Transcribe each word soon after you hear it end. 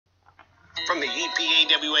From the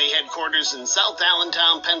EPAWA headquarters in South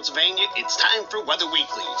Allentown, Pennsylvania, it's time for Weather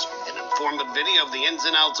Weeklies, an informative video of the ins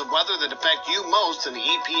and outs of weather that affect you most in the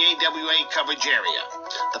EPAWA coverage area.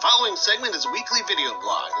 The following segment is a weekly video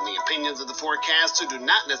blog, and the opinions of the forecaster do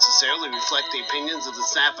not necessarily reflect the opinions of the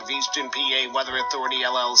staff of Eastern PA Weather Authority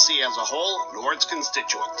LLC as a whole, nor its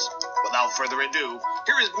constituents. Without further ado,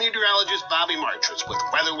 here is meteorologist Bobby Martrich with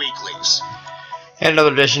Weather Weeklies. And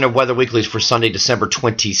another edition of Weather Weeklies for Sunday, December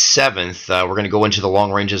 27th. We're going to go into the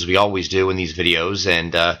long range as we always do in these videos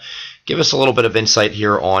and give us a little bit of insight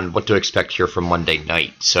here on what to expect here from Monday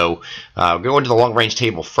night. So we'll go into the long range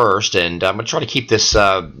table first, and I'm going to try to keep this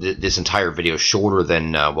this entire video shorter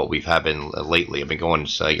than what we've had been lately. I've been going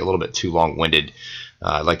a little bit too long-winded.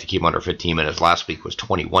 I'd like to keep them under 15 minutes. Last week was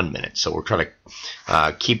 21 minutes, so we're trying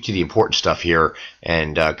to keep to the important stuff here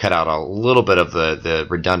and cut out a little bit of the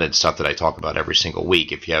redundant stuff that I talk about every single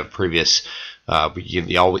week. If you have previous,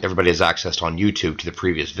 everybody has access on YouTube to the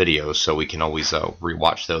previous videos, so we can always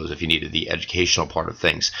rewatch those if you needed the educational part of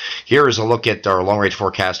things. Here is a look at our long-range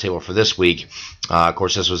forecast table for this week. Of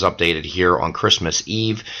course, this was updated here on Christmas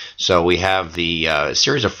Eve. So we have the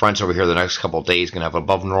series of fronts over here the next couple of days, going to have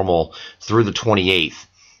above normal through the 28th.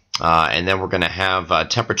 And then we're going to have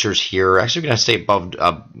temperatures here. Actually, we're going to stay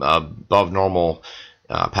above normal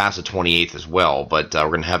past the 28th as well. But we're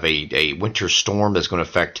going to have a winter storm that's going to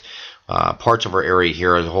affect parts of our area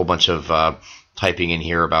here. There's a whole bunch of typing in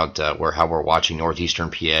here about how we're watching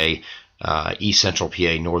northeastern PA, east central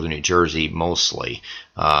PA, northern New Jersey mostly.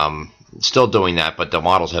 Still doing that, but the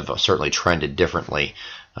models have certainly trended differently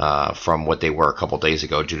from what they were a couple days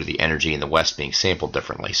ago due to the energy in the west being sampled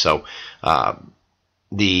differently. So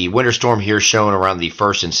the winter storm here shown around the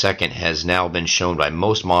 1st and 2nd has now been shown by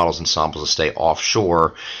most models and samples to stay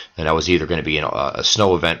offshore, and that was either going to be a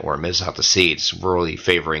snow event or a miss out to sea. It's really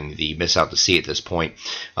favoring the miss out to sea at this point.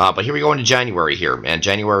 But here we go into January here, and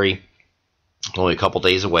January only a couple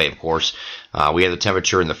days away, of course. We have the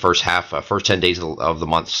temperature in the first 10 days of the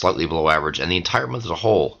month slightly below average, and the entire month as a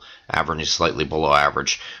whole average is slightly below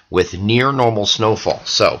average with near normal snowfall.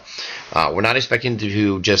 So we're not expecting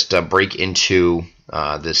to just break into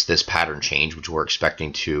this pattern change, which we're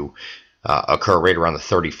expecting to occur right around the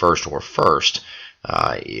 31st or 1st.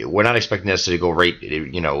 We're not expecting this to go right,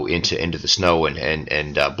 into the snow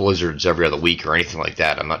and blizzards every other week or anything like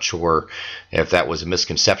that. I'm not sure if that was a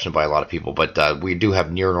misconception by a lot of people, but we do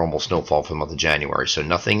have near normal snowfall for the month of January, so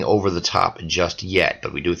nothing over the top just yet.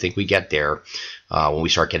 But we do think we get there when we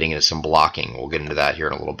start getting into some blocking. We'll get into that here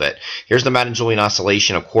in a little bit. Here's the Madden-Julian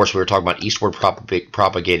Oscillation. Of course, we were talking about eastward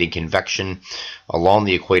propagating convection along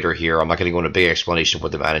the equator here. I'm not going to go into a big explanation of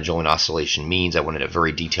what the Madden-Julian Oscillation means. I went into a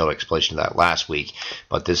very detailed explanation of that last week.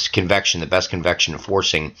 But this convection, the best convection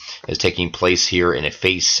forcing, is taking place here in a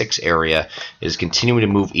phase 6 area. It is continuing to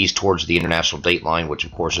move east towards the international date line, which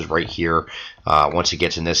of course is right here. Once it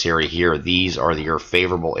gets in this area here, these are your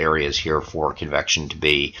favorable areas here for convection to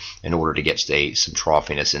be in order to get some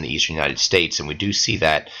troughiness in the eastern United States. And we do see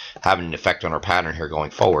that having an effect on our pattern here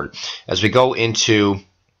going forward. As we go into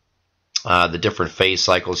the different phase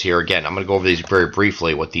cycles here, again, I'm going to go over these very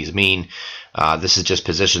briefly, what these mean. This is just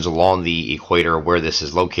positions along the equator where this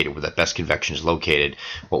is located, where that best convection is located.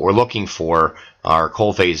 What we're looking for, our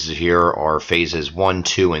cold phases here are phases 1,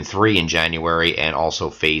 2, and 3 in January, and also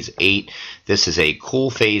phase 8. This is a cool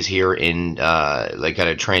phase here in like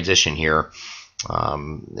a transition here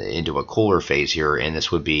into a cooler phase here, and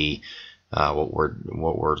this would be what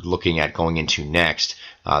we're looking at going into next.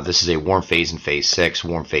 This is a warm phase in phase 6,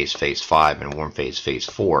 warm phase 5, and warm phase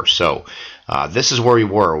 4. So this is where we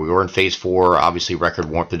were. We were in phase 4, obviously record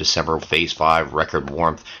warmth in December. Phase 5, record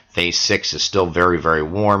warmth. Phase 6 is still very, very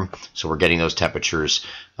warm. So we're getting those temperatures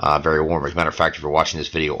very warm. As a matter of fact, if you're watching this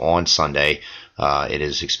video on Sunday, it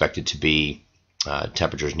is expected to be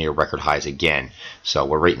temperatures near record highs again. So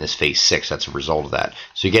we're right in this phase 6. That's a result of that.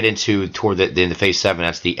 So you get into toward the phase 7.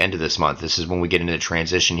 That's the end of this month. This is when we get into the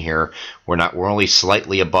transition here. We're only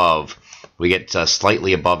slightly above. We get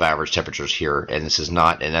slightly above average temperatures here, and this is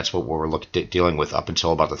not, and that's what we're dealing with up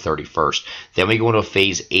until about the 31st. Then we go into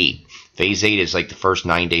phase 8. Phase 8 is like the first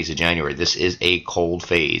 9 days of January. This is a cold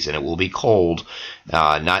phase, and it will be cold,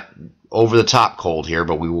 not over the top cold here,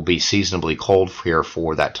 but we will be seasonably cold here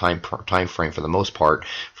for that time frame for the most part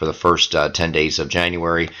for the first 10 days of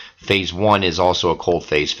January. Phase 1 is also a cold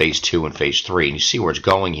phase, phase 2 and phase 3, and you see where it's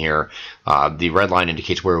going here. The red line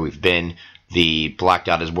indicates where we've been. The black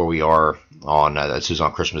dot is where we are on, this is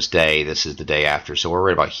on Christmas Day. This is the day after. So we're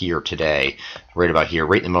right about here today, right about here,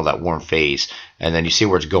 right in the middle of that warm phase. And then you see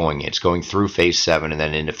where it's going. It's going through phase 7 and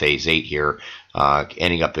then into phase 8 here,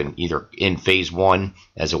 ending up in either in phase 1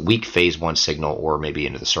 as a weak phase 1 signal, or maybe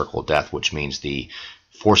into the circle of death, which means the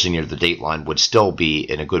forcing near the date line would still be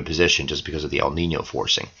in a good position just because of the El Nino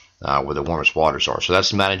forcing. Where the warmest waters are. So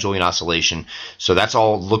that's the Madden-Julian Oscillation. So that's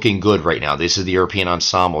all looking good right now. This is the European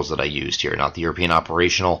ensembles that I used here, not the European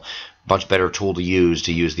operational. Much better tool to use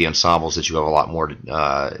the ensembles that you have a lot more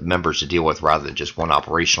members to deal with rather than just one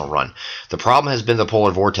operational run. The problem has been the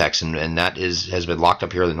polar vortex, and that has been locked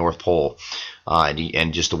up here at the North Pole.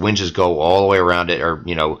 And just the winds just go all the way around it, or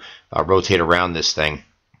rotate around this thing.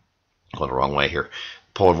 Going the wrong way here.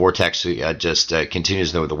 Polar vortex just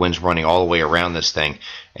continues with the winds running all the way around this thing,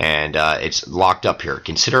 and it's locked up here.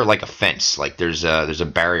 Consider it like a fence. Like there's a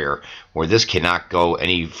barrier where this cannot go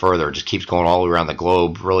any further. It just keeps going all the way around the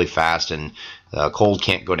globe really fast, and cold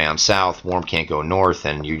can't go down south, warm can't go north,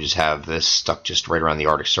 and you just have this stuck just right around the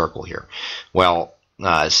Arctic Circle here. Well,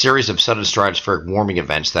 a series of sudden stratospheric warming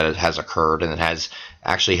events that has occurred, and it has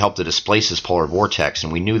actually helped to displace this polar vortex.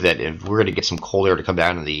 And we knew that if we're going to get some cold air to come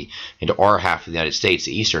down into our half of the United States,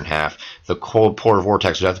 the eastern half, the cold polar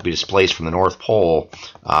vortex would have to be displaced from the North Pole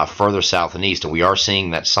further south and east. And we are seeing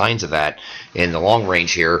that signs of that in the long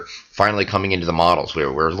range here, finally coming into the models.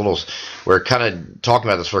 We're kind of talking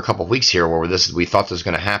about this for a couple of weeks here, where we thought this was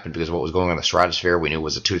going to happen because of what was going on in the stratosphere. We knew it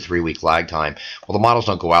was a 2-3 week lag time. Well, the models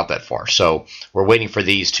don't go out that far, so we're waiting for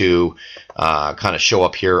these to kind of show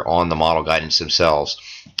up here on the model guidance themselves,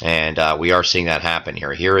 and we are seeing that happen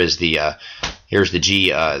here. Here's the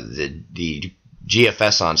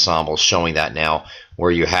GFS ensembles showing that now,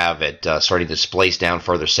 where you have it starting to displace down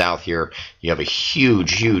further south here. You have a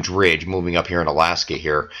huge ridge moving up here in Alaska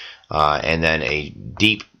here, and then a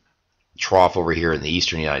deep trough over here in the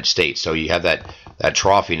eastern United States. So you have that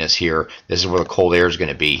troughiness here. This is where the cold air is going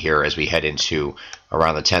to be here as we head into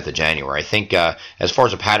around the 10th of January. I think as far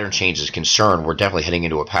as a pattern change is concerned, we're definitely heading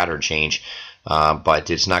into a pattern change.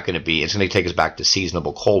 But it's not going to be, it's going to take us back to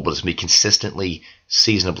seasonable cold, but it's going to be consistently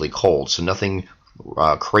seasonably cold. So nothing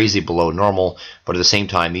crazy below normal, but at the same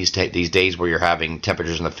time, these days where you're having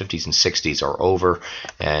temperatures in the 50s and 60s are over,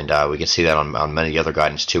 and we can see that on many other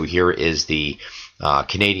guidance too. Here is the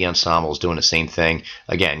Canadian ensemble is doing the same thing.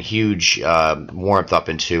 Again, huge warmth up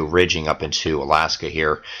into, ridging up into Alaska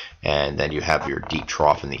here, and then you have your deep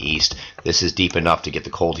trough in the east. This is deep enough to get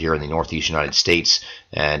the cold here in the northeast United States,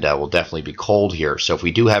 and will definitely be cold here. So if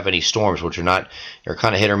we do have any storms, which are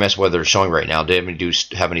kind of hit or miss whether they're showing right now, do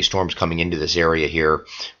have any storms coming into this area here,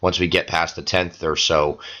 once we get past the 10th or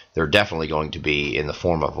so, they're definitely going to be in the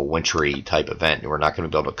form of a wintry type event. We're not going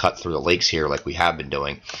to be able to cut through the lakes here like we have been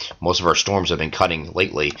doing. Most of our storms have been cutting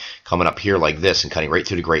lately, coming up here like this and cutting right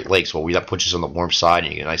through the Great Lakes. Well, that puts us on the warm side,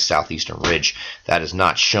 and you get a nice southeastern ridge. That is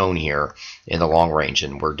not shown here in the long range,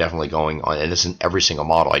 and we're definitely going on, and this is in every single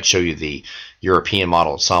model. I'd show you the European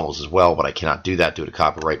model ensembles as well, but I cannot do that due to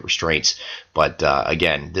copyright restraints. But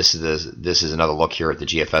again, this is another look here at the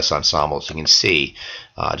GFS ensemble. So you can see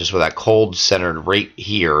just with that cold centered right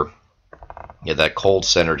here, you have that cold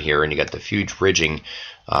centered here, and you got the huge ridging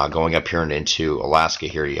going up here and into Alaska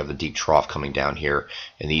here. You have the deep trough coming down here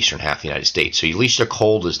in the eastern half of the United States. So at least the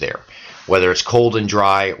cold is there. Whether it's cold and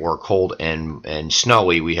dry or cold and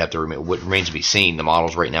snowy, we have to what remains to be seen. The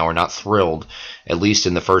models right now are not thrilled, at least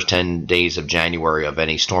in the first 10 days of January, of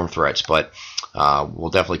any storm threats. But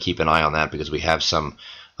we'll definitely keep an eye on that, because we have some,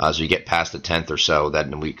 as we get past the 10th or so,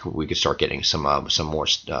 then we could start getting some more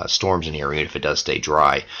storms in here, even if it does stay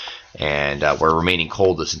dry. And we're remaining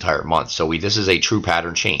cold this entire month. So this is a true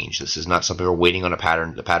pattern change. This is not something we're waiting on the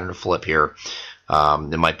pattern to flip here.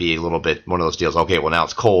 It might be a little bit one of those deals. Okay, well now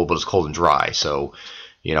it's cold, but it's cold and dry. So,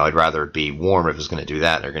 I'd rather it be warm if it's going to do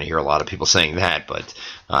that. They're going to hear a lot of people saying that, but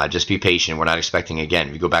just be patient. We're not expecting, again,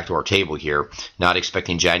 if you go back to our table here, not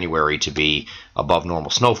expecting January to be above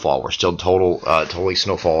normal snowfall. We're still totally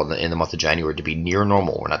snowfall in the month of January to be near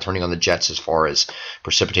normal. We're not turning on the jets as far as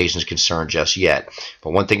precipitation is concerned just yet.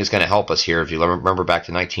 But one thing is going to help us here, if you remember back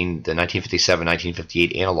to the 1957,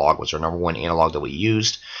 1958 analog was our #1 analog that we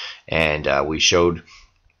used, and we showed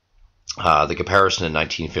the comparison in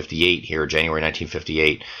 1958 here, January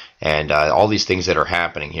 1958, and all these things that are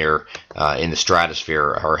happening here in the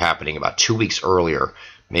stratosphere are happening about 2 weeks earlier,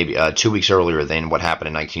 maybe 2 weeks earlier than what happened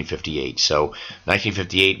in 1958. So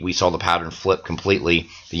 1958, we saw the pattern flip completely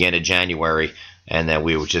the end of January. and then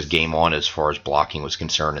we were just game on as far as blocking was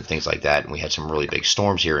concerned and things like that. And we had some really big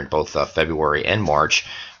storms here in both February and March.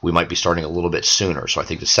 We might be starting a little bit sooner. So I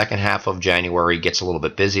think the second half of January gets a little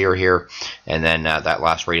bit busier here, and then that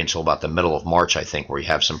lasts right until about the middle of March, I think, where you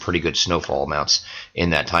have some pretty good snowfall amounts in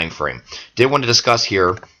that time frame. Did want to discuss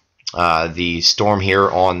here the storm here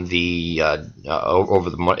on the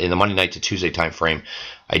in the Monday night to Tuesday time frame.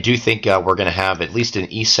 I do think we're going to have at least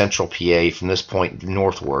in east central PA from this point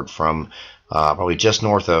northward, from probably just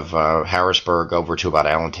north of Harrisburg over to about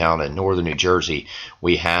Allentown and northern New Jersey.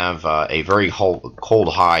 We have a very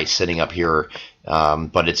cold high sitting up here,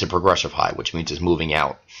 but it's a progressive high, which means it's moving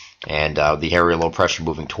out. And the area low pressure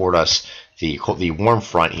moving toward us, the warm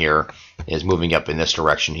front here is moving up in this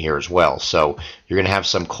direction here as well. So you're going to have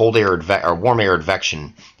some cold air or warm air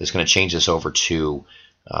advection that's going to change this over to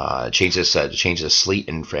change this sleet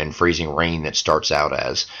and freezing rain that starts out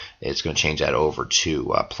as. It's going to change that over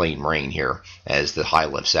to plain rain here as the high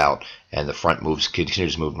lifts out and the front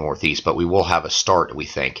continues to move northeast. But we will have a start, we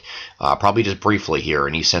think, probably just briefly here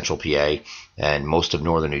in east central PA and most of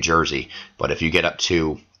northern New Jersey. But if you get up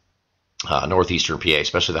to northeastern PA,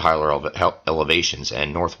 especially the higher elevations,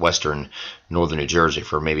 and northwestern northern New Jersey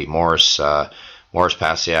for maybe Morris,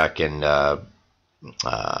 Passaic, and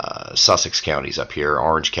Sussex counties up here,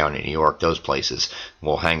 Orange County, New York, those places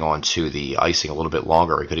will hang on to the icing a little bit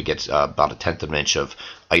longer. It could get about 1/10 of an inch of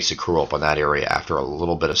ice accrual up on that area after a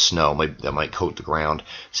little bit of snow. That might coat the ground,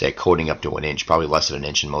 say coating up to an inch, probably less than an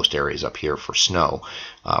inch in most areas up here for snow.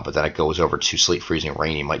 But then it goes over to sleet, freezing,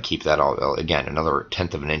 rain. You might keep that all, again, another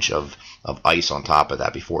 1/10 of an inch of ice on top of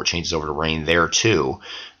that before it changes over to rain there too.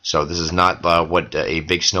 So this is not what a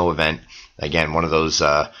big snow event. Again, one of those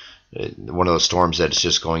storms that's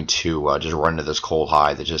just going to just run into this cold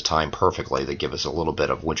high that just timed perfectly, that give us a little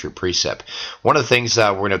bit of wintry precip. One of the things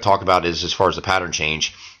we're going to talk about is, as far as the pattern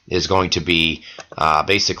change, is going to be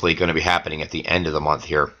basically going to be happening at the end of the month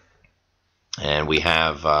here. And we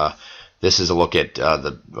have this is a look at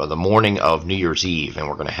the morning of New Year's Eve, and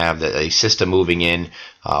we're going to have a system moving in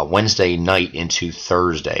Wednesday night into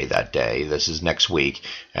Thursday that day. This is next week,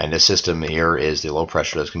 and this system here is the low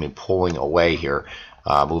pressure that's going to be pulling away here,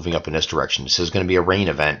 moving up in this direction. This is going to be a rain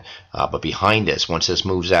event, but behind this, once this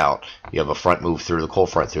moves out, you have a front move through the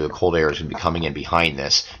cold front, through the cold air is going to be coming in behind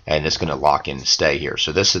this, and it's going to lock in and stay here.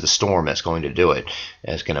 So this is the storm that's going to do it.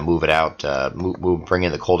 And it's going to move it out, bring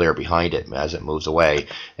in the cold air behind it as it moves away.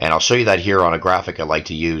 And I'll show you that here on a graphic I like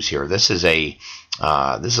to use here. This is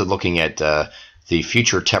looking at the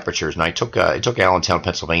future temperatures, and I took Allentown,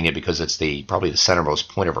 Pennsylvania, because it's probably the centermost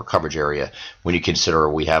point of our coverage area when you consider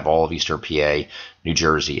we have all of eastern PA, New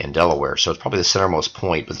Jersey, and Delaware. So it's probably the centermost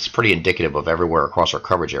point, but it's pretty indicative of everywhere across our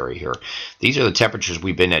coverage area here. These are the temperatures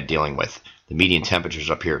we've been dealing with. The median temperatures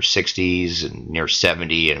up here are 60s and near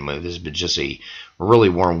 70, and this has been just a really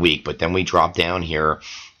warm week. But then we drop down here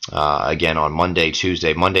again on Monday,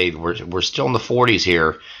 Tuesday. Monday, we're still in the 40s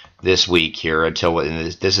here this week here until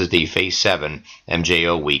this is the phase 7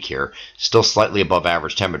 MJO week here. Still slightly above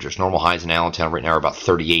average temperatures. Normal highs in Allentown right now are about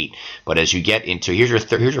 38. But as you get into, here's your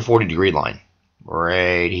 40-degree line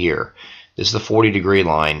right here. This is the 40-degree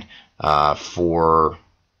line for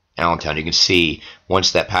Allentown. You can see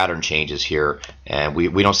once that pattern changes here, and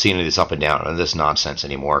we don't see any of this up and down, none of this nonsense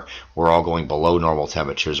anymore. We're all going below normal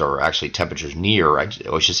temperatures, or actually temperatures near, I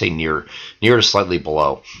should say near to slightly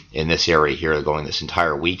below in this area here, going this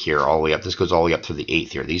entire week here, all the way up. This goes all the way up to the 8th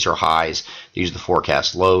here. These are highs. These are the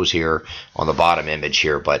forecast lows here on the bottom image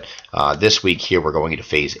here. But this week here, we're going into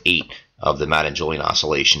phase 8 of the Madden-Julian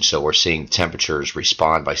Oscillation. So we're seeing temperatures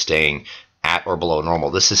respond by staying at or below normal.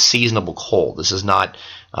 This is seasonable cold. This is not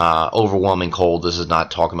overwhelming cold. This is not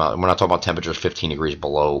talking about, we're not talking about temperatures 15 degrees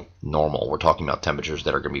below normal. We're talking about temperatures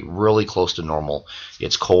that are going to be really close to normal.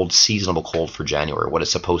 It's cold, seasonable cold for January, what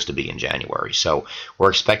it's supposed to be in January. So we're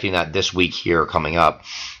expecting that this week here coming up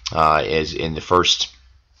is in the first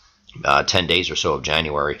 10 days or so of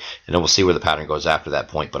January, and then we'll see where the pattern goes after that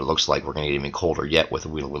point. But it looks like we're going to get even colder yet with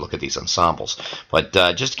we look at these ensembles. But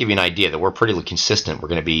just to give you an idea that we're pretty consistent, we're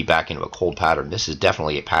going to be back into a cold pattern. This is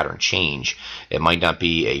definitely a pattern change. It might not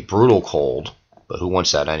be a brutal cold, but who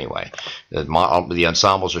wants that anyway? The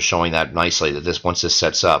ensembles are showing that nicely, that once this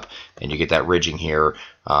sets up and you get that ridging here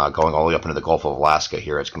going all the way up into the Gulf of Alaska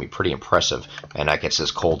here, it's going to be pretty impressive, and that gets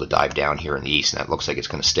this cold to dive down here in the east, and that looks like it's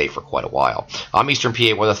going to stay for quite a while. I'm Eastern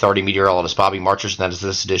PA Weather Authority meteorologist Bobby Martrich, and that is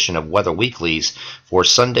this edition of Weather Weeklies for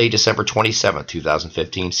Sunday, December 27th,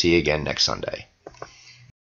 2015. See you again next Sunday.